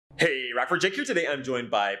Hey, Rockford Jake here. Today I'm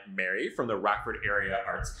joined by Mary from the Rockford Area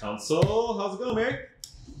Arts Council. How's it going, Mary?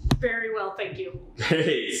 Very well, thank you.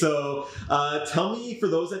 Great. So tell me, for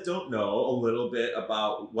those that don't know, a little bit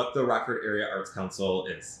about what the Rockford Area Arts Council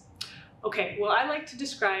is. Okay, well, I like to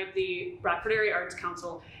describe the Rockford Area Arts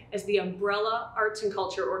Council as the umbrella arts and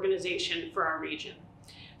culture organization for our region.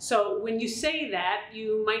 So when you say that,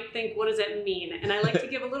 you might think, what does that mean? And I like to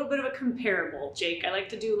give a little bit of a comparable, Jake. I like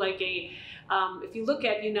to do like a, if you look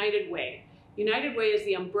at United Way is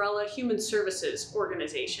the umbrella human services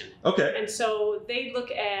organization. Okay. And so they look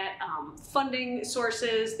at funding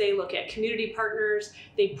sources, they look at community partners,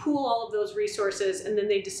 they pool all of those resources, and then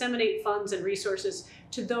they disseminate funds and resources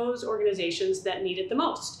to those organizations that need it the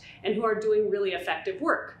most and who are doing really effective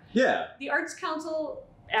work. Yeah. The Arts Council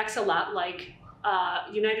acts a lot like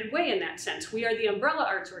United Way in that sense. We are the umbrella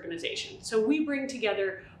arts organization. So we bring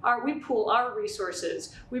together, we pool our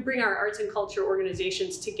resources, we bring our arts and culture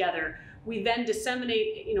organizations together. We then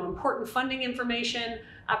disseminate, important funding information,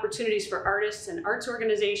 opportunities for artists and arts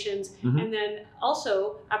organizations, and then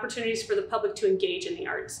also opportunities for the public to engage in the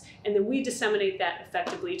arts. And then we disseminate that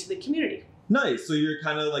effectively to the community. Nice. So you're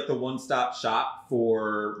kind of like the one-stop shop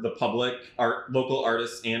for the public, local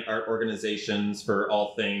artists and art organizations for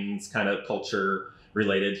all things kind of culture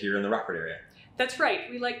related here in the Rockford area. That's right.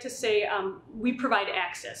 We like to say we provide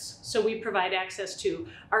access. So we provide access to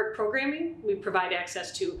art programming, we provide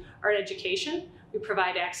access to art education, we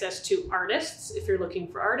provide access to artists. If you're looking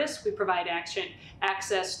for artists, we provide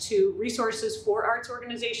access to resources for arts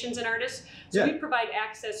organizations and artists. So we provide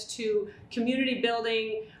access to community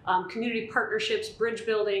building, community partnerships, bridge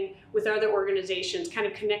building with other organizations, kind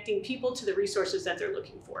of connecting people to the resources that they're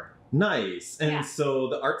looking for. Nice. And so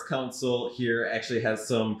the Arts Council here actually has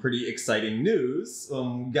some pretty exciting news.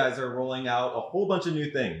 You guys are rolling out a whole bunch of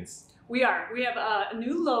new things. We are. We have a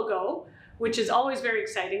new logo, which is always very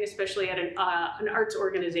exciting, especially at an arts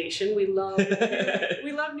organization. We love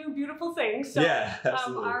new beautiful things. So, yeah,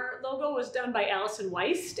 absolutely. Our logo was done by Allison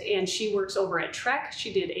Weist, and she works over at Trek.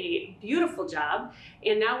 She did a beautiful job,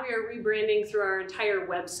 and now we are rebranding through our entire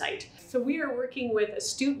website. So we are working with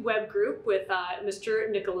Astute Web Group with Mr.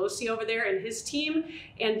 Nicolosi over there and his team,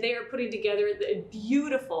 and they are putting together a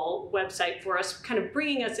beautiful website for us, kind of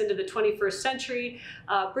bringing us into the 21st century,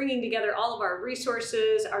 bringing together all of our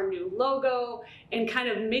resources, our new logo, and kind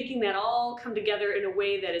of making that all come together in a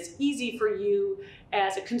way that is easy for you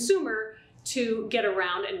as a consumer to get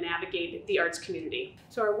around and navigate the arts community.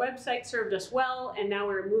 So our website served us well, and now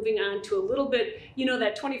we're moving on to a little bit,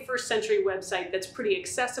 that 21st century website that's pretty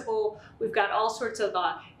accessible. We've got all sorts of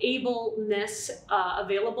ableness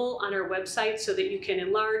available on our website so that you can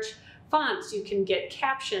enlarge fonts, you can get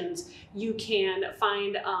captions, you can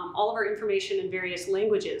find all of our information in various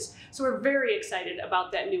languages. So we're very excited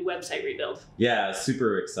about that new website rebuild. Yeah,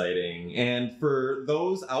 super exciting. And for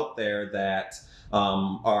those out there that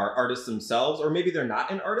are artists themselves, or maybe they're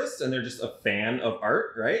not an artist and they're just a fan of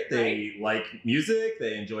art, right? They like music,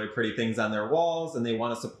 they enjoy pretty things on their walls, and they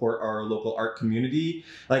want to support our local art community.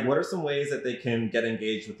 Like, what are some ways that they can get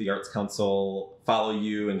engaged with the Arts Council, follow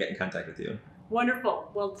you, and get in contact with you?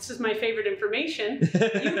 Wonderful. Well, this is my favorite information.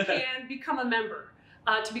 You can become a member.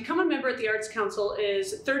 To become a member at the Arts Council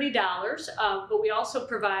is $30, but we also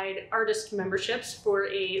provide artist memberships for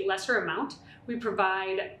a lesser amount. We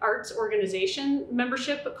provide arts organization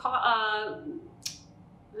membership. I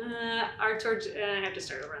have to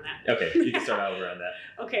start over on that. Okay, you can start over on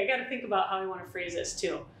that. Okay, I got to think about how I want to phrase this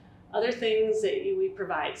too. Other things that we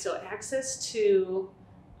provide. So access to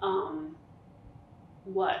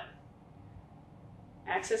what?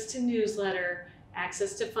 Access to newsletter,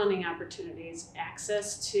 access to funding opportunities,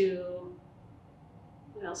 access to,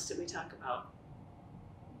 what else did we talk about?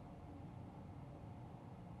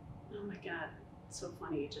 Oh my God, it's so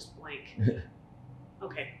funny, you just blank.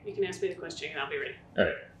 Okay, you can ask me the question and I'll be ready. All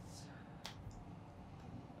right.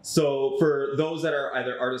 So for those that are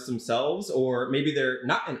either artists themselves, or maybe they're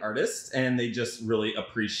not an artist and they just really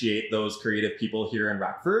appreciate those creative people here in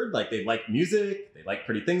Rockford, like they like music, they like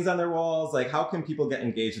pretty things on their walls, like how can people get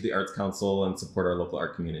engaged with the Arts Council and support our local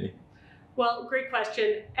art community? Well, great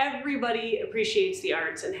question. Everybody appreciates the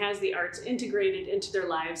arts and has the arts integrated into their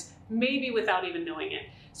lives, maybe without even knowing it.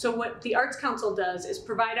 So what the Arts Council does is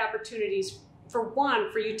provide opportunities, for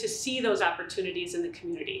one, for you to see those opportunities in the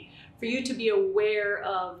community, for you to be aware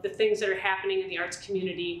of the things that are happening in the arts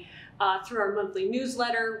community. Through our monthly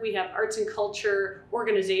newsletter, we have arts and culture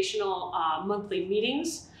organizational monthly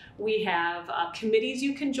meetings We have committees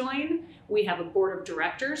you can join. We have a board of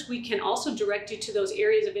directors. We can also direct you to those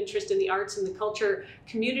areas of interest in the arts and the culture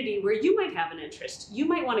community where you might have an interest. You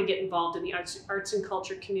might want to get involved in the arts and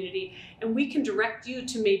culture community, and we can direct you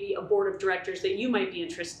to maybe a board of directors that you might be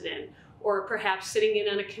interested in, or perhaps sitting in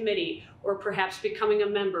on a committee, or perhaps becoming a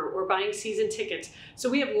member, or buying season tickets. So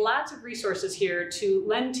we have lots of resources here to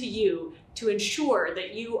lend to you to ensure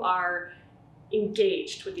that you are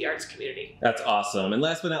engaged with the arts community. That's awesome. And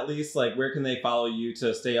last but not least, like, where can they follow you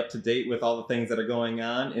to stay up to date with all the things that are going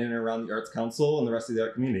on in and around the Arts Council and the rest of the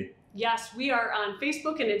art community? Yes, we are on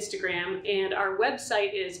Facebook and Instagram, and our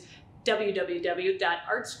website is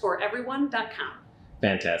www.artsforeveryone.com.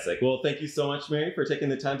 Fantastic. Well, thank you so much, Mary, for taking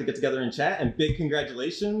the time to get together and chat, and big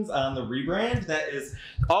congratulations on the rebrand. That is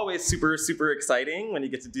always super, super exciting when you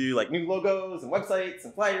get to do like new logos and websites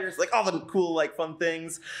and flyers, like all the cool, like fun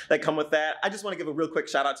things that come with that. I just want to give a real quick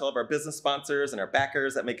shout out to all of our business sponsors and our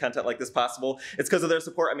backers that make content like this possible. It's because of their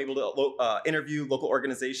support I'm able to interview local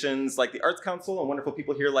organizations like the Arts Council and wonderful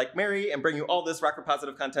people here like Mary and bring you all this Rockford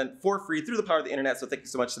positive content for free through the power of the internet. So thank you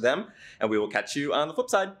so much to them, and we will catch you on the flip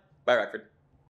side. Bye, Rockford.